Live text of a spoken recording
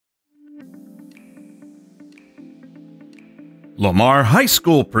Lamar High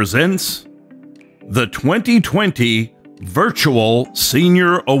School presents the 2020 Virtual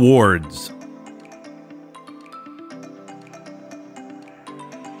Senior Awards.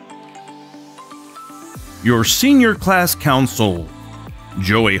 Your senior class council: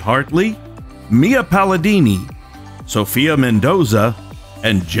 Joey Hartley, Mia Palladini, Sophia Mendoza,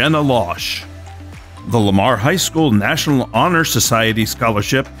 and Jenna Losh. The Lamar High School National Honor Society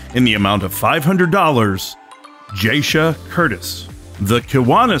Scholarship in the amount of $500, Jasha Curtis. The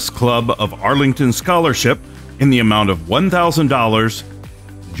Kiwanis Club of Arlington Scholarship in the amount of $1,000,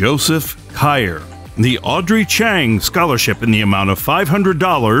 Joseph Kyer. The Audrey Chang Scholarship in the amount of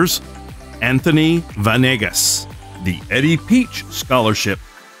 $500, Anthony Vanegas. The Eddie Peach Scholarship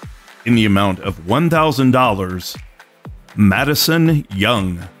in the amount of $1,000, Madison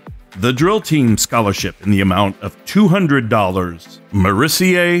Young. The Drill Team Scholarship in the amount of $200,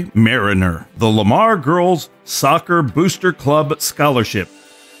 Mauricie Mariner. The Lamar Girls Soccer Booster Club Scholarship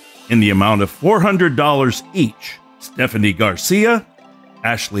in the amount of $400 each, Stephanie Garcia,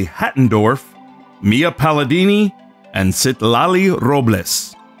 Ashley Hattendorf, Mia Palladini, and Citlali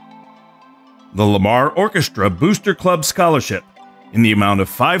Robles. The Lamar Orchestra Booster Club Scholarship in the amount of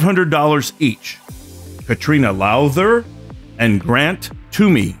 $500 each, Katrina Lowther and Grant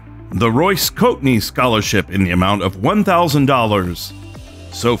Toomey. The Royce Coatney Scholarship in the amount of $1,000,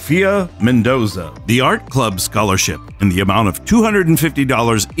 Sophia Mendoza. The Art Club Scholarship in the amount of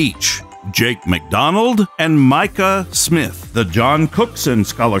 $250 each, Jake McDonald and Micah Smith. The John Cookson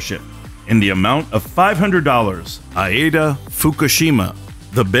Scholarship in the amount of $500, Aida Fukushima.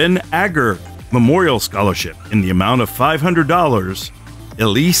 The Ben Agger Memorial Scholarship in the amount of $500,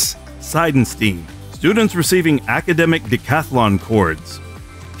 Elise Seidenstein. Students receiving academic decathlon cords: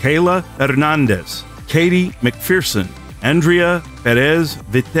 Kayla Hernandez, Katie McPherson, Andrea Perez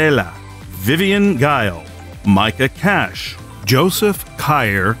Vitela, Vivian Guile, Micah Cash, Joseph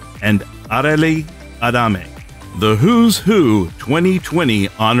Kyer, and Areli Adame. The Who's Who 2020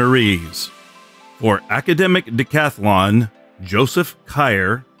 honorees: for academic decathlon, Joseph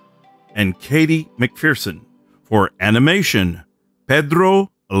Kyer and Katie McPherson. For animation,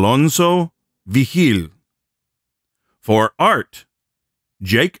 Pedro Alonso Vigil. For art,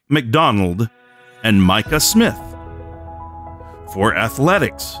 Jake McDonald and Micah Smith. For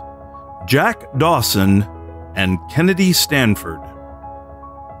athletics, Jack Dawson and Kennedy Stanford.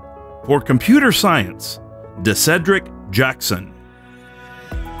 For computer science, DeCedric Jackson.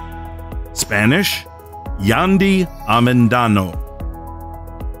 Spanish, Yandy Amendano.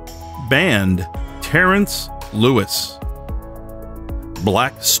 Band, Terrence Lewis.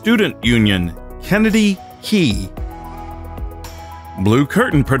 Black Student Union, Kennedy Key. Blue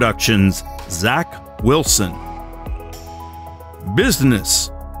Curtain Productions, Zach Wilson.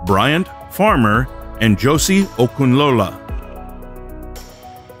 Business, Bryant Farmer and Josie Okunlola.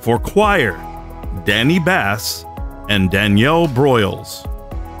 For choir, Danny Bass and Danielle Broyles.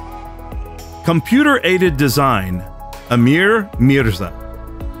 Computer-aided design, Amir Mirza.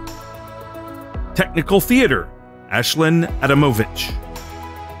 Technical theater, Ashlyn Adamovich.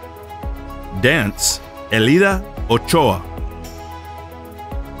 Dance, Elida Ochoa.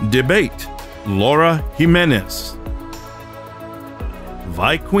 Debate, Laura Jimenez.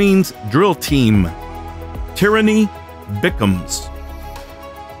 Vi Queens Drill Team, Tyranny Bickums.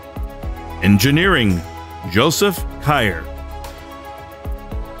 Engineering, Joseph Kyer.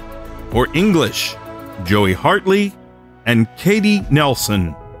 For English, Joey Hartley and Katie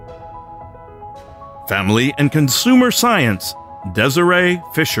Nelson. Family and Consumer Science, Desiree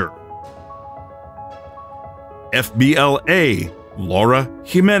Fisher. FBLA, Laura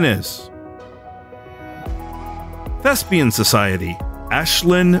Jimenez. Thespian Society,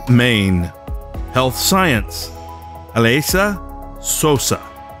 Ashlyn Main. Health Science, Alesa Sosa.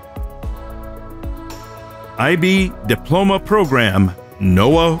 IB Diploma Program,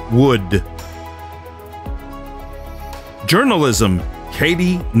 Noah Wood. Journalism,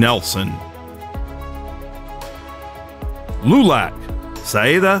 Katie Nelson. LULAC,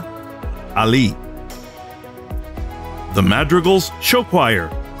 Saeda Ali. The Madrigals Show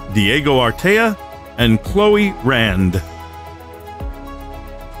Choir, Diego Artea and Chloe Rand.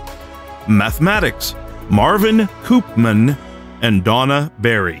 Mathematics, Marvin Koopman and Donna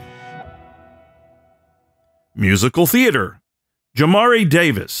Berry. Musical Theater, Jamari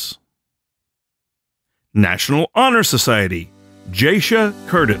Davis. National Honor Society, Jasha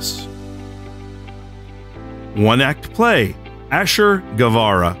Curtis. One-act play, Asher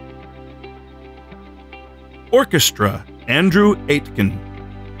Guevara. Orchestra, Andrew Aitken.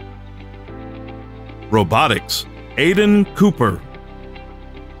 Robotics, Aidan Cooper.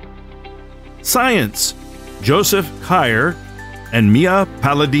 Science, Joseph Kyer and Mia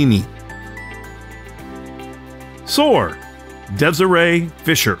Palladini. SOAR, Desiree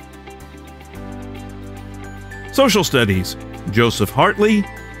Fisher. Social Studies, Joseph Hartley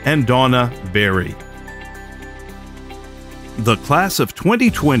and Donna Berry. The Class of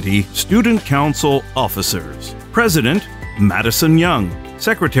 2020 Student Council Officers. President, Madison Young.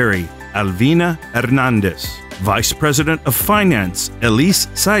 Secretary, Alvina Hernandez. Vice President of Finance, Elise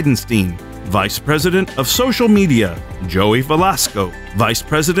Seidenstein. Vice President of Social Media, Joey Velasco. Vice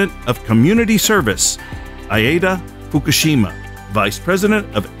President of Community Service, Aida Fukushima. Vice President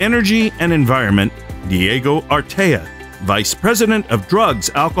of Energy and Environment, Diego Artea. Vice President of Drugs,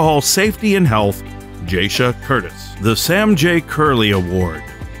 Alcohol, Safety, and Health, Jasha Curtis. The Sam J. Curley Award,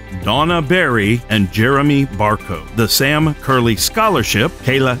 Donna Berry and Jeremy Barco. The Sam Curley Scholarship,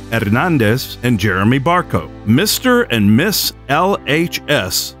 Kayla Hernandez and Jeremy Barco. Mr. and Miss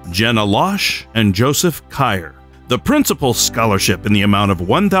LHS, Jenna Losh and Joseph Kyer. The Principal Scholarship in the amount of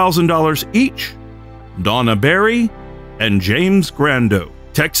 $1,000 each, Donna Berry and James Grando.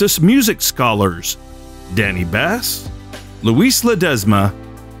 Texas Music Scholars, Danny Bass, Luis Ledesma,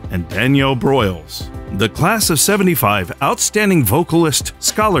 and Danielle Broyles. The Class of 75 Outstanding Vocalist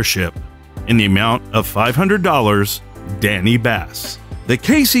Scholarship in the amount of $500, Danny Bass. The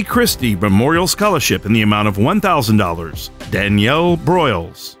Casey Christie Memorial Scholarship in the amount of $1,000, Danielle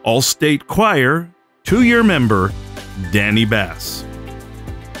Broyles. All-State Choir, 2-year member, Danny Bass.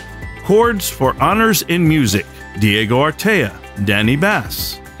 Chords for Honors in Music, Diego Artea, Danny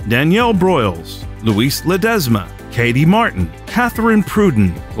Bass, Danielle Broyles, Luis Ledesma, Katie Martin, Catherine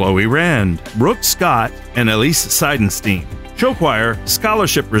Pruden, Chloe Rand, Brooke Scott, and Elise Seidenstein. Show Choir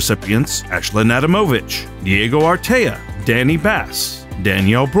Scholarship recipients, Ashlyn Adamovich, Diego Artea, Danny Bass,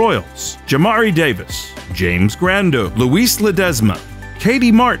 Danielle Broyles, Jamari Davis, James Grando, Luis Ledesma,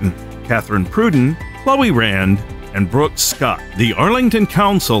 Katie Martin, Catherine Pruden, Chloe Rand, and Brooke Scott. The Arlington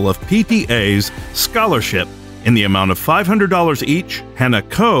Council of PTA's Scholarship in the amount of $500 each, Hannah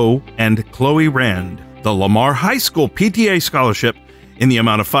Coe and Chloe Rand. The Lamar High School PTA Scholarship in the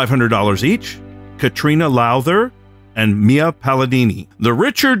amount of $500 each, Katrina Lowther and Mia Palladini. The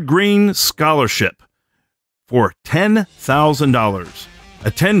Richard Green Scholarship for $10,000,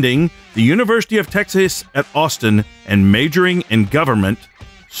 attending the University of Texas at Austin and majoring in government,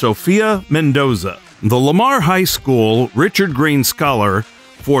 Sophia Mendoza. The Lamar High School Richard Green Scholar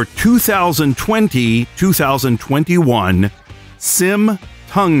for 2020-2021, Sim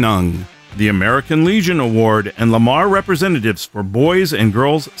Tungnung. The American Legion Award and Lamar Representatives for Boys and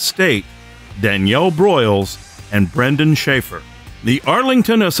Girls State, Danielle Broyles and Brendan Schaefer. The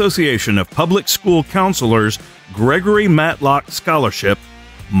Arlington Association of Public School Counselors Gregory Matlock Scholarship,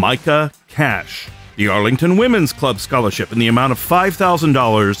 Micah Cash. The Arlington Women's Club Scholarship in the amount of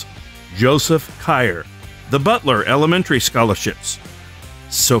 $5,000, Joseph Kyer. The Butler Elementary Scholarships,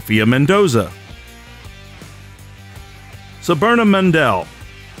 Sophia Mendoza. Saberna Mendel,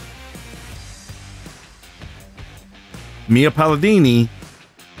 Mia Palladini,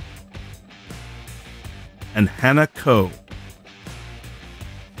 and Hannah Coe.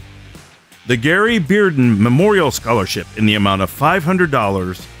 The Gary Bearden Memorial Scholarship in the amount of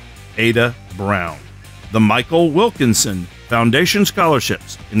 $500, Ada Brown. The Michael Wilkinson Foundation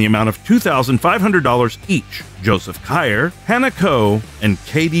Scholarships in the amount of $2,500 each, Joseph Kyer, Hannah Coe, and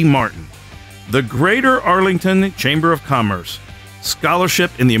Katie Martin. The Greater Arlington Chamber of Commerce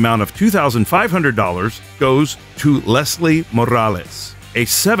Scholarship in the amount of $2,500 goes to Leslie Morales. A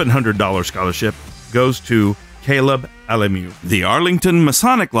 $700 scholarship goes to Caleb Alemu. The Arlington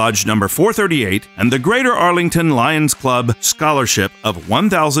Masonic Lodge number 438 and the Greater Arlington Lions Club Scholarship of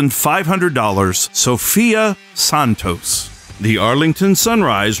 $1,500, Sophia Santos. The Arlington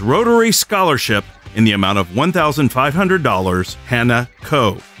Sunrise Rotary Scholarship in the amount of $1,500, Hannah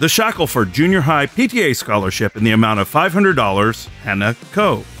Coe. The Shackelford Junior High PTA Scholarship in the amount of $500, Hannah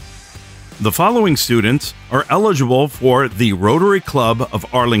Coe. The following students are eligible for the Rotary Club of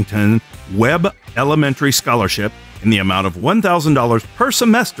Arlington Webb Elementary Scholarship in the amount of $1,000 per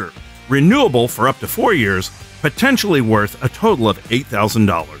semester, renewable for up to 4 years, potentially worth a total of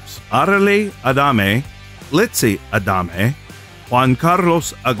 $8,000. Arely Adame, Litzy Adame, Juan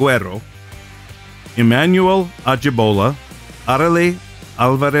Carlos Aguero, Emmanuel Ajibola, Arely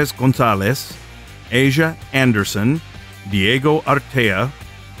Alvarez Gonzalez, Asia Anderson, Diego Artea,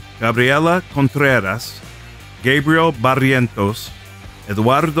 Gabriela Contreras, Gabriel Barrientos,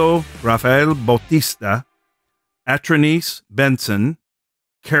 Eduardo Rafael Bautista, Atranice Benson,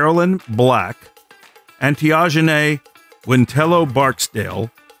 Carolyn Black, Antiogene Wintello Barksdale,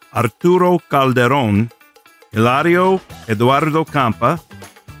 Arturo Calderon, Hilario Eduardo Campa,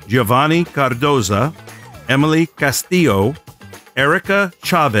 Giovanni Cardoza, Emily Castillo, Erica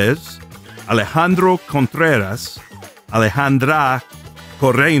Chavez, Alejandro Contreras, Alejandra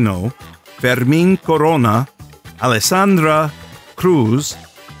Correino, Fermin Corona, Alessandra Cruz,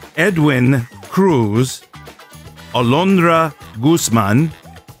 Edwin Cruz, Alondra Guzman,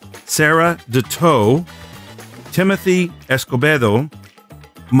 Sarah DeToe, Timothy Escobedo,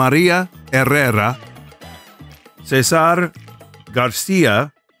 Maria Herrera, Cesar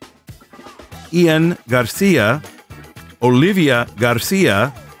Garcia, Ian Garcia, Olivia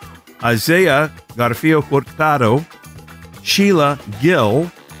Garcia, Isaiah Garfio Hurtado, Sheila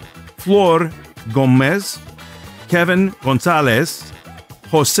Gill, Flor Gomez, Kevin Gonzalez,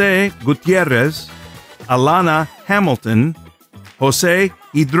 Jose Gutierrez, Alana Hamilton, Jose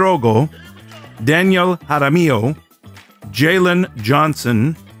Hidrogo, Daniel Jaramillo, Jalen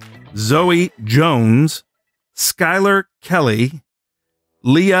Johnson, Zoe Jones, Skylar Kelly,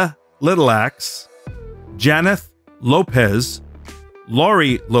 Leah Littleaxe, Janeth Lopez,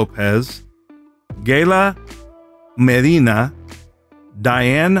 Laurie Lopez, Gayla Medina,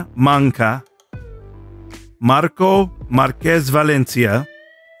 Diane Manca, Marco Marquez Valencia,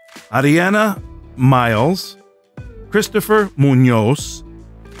 Ariana Miles, Christopher Munoz,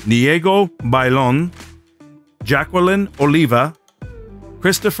 Diego Bailon, Jacqueline Oliva,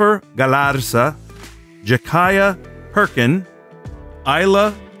 Christopher Galarza, Jakaya Perkin,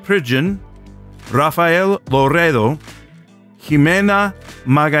 Isla Pridgen, Rafael Loredo, Jimena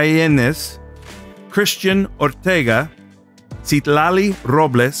Magallanes, Christian Ortega, Citlali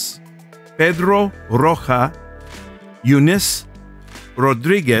Robles, Pedro Roja, Eunice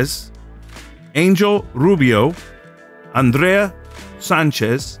Rodriguez, Angel Rubio, Andrea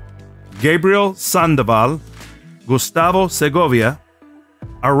Sanchez, Gabriel Sandoval, Gustavo Segovia,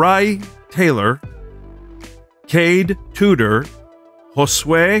 Arai Taylor, Cade Tudor,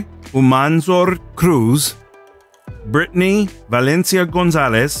 Josue Umanzor Cruz, Brittany Valencia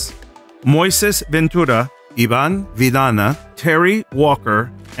Gonzalez, Moises Ventura, Ivan Vidana, Terry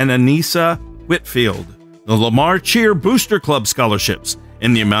Walker, and Anissa Whitfield. The Lamar Cheer Booster Club scholarships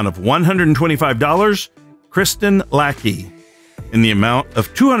in the amount of $125, Kristen Lackey. In the amount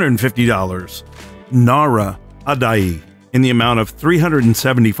of $250, Nara Adai. In the amount of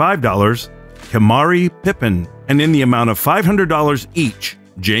 $375, Kamari Pippin. And in the amount of $500 each,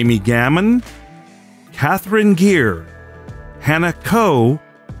 Jamie Gammon, Catherine Gear, Hannah Coe,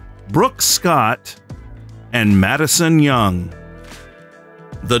 Brooke Scott, and Madison Young.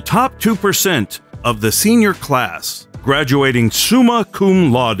 The top 2% of the senior class graduating summa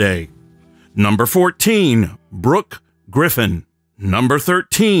cum laude. Number 14, Brooke Griffin. Number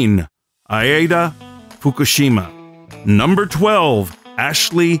 13, Aida Fukushima. Number 12,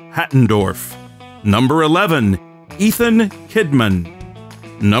 Ashley Hattendorf. Number 11, Ethan Kidman.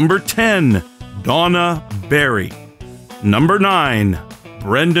 Number 10, Donna Berry. Number 9,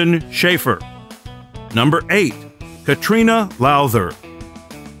 Brendan Schaefer. Number 8, Katrina Lowther.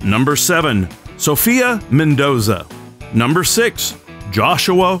 Number 7, Sophia Mendoza. Number 6,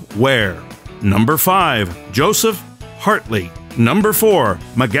 Joshua Ware. Number 5, Joseph Hartley. Number 4,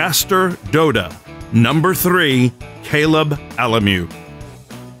 Magaster Doda. Number 3, Caleb Alamu.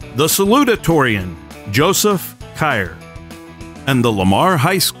 The salutatorian, Joseph Kyer. And the Lamar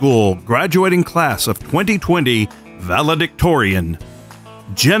High School graduating class of 2020 valedictorian,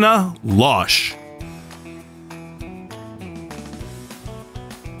 Jenna Losh.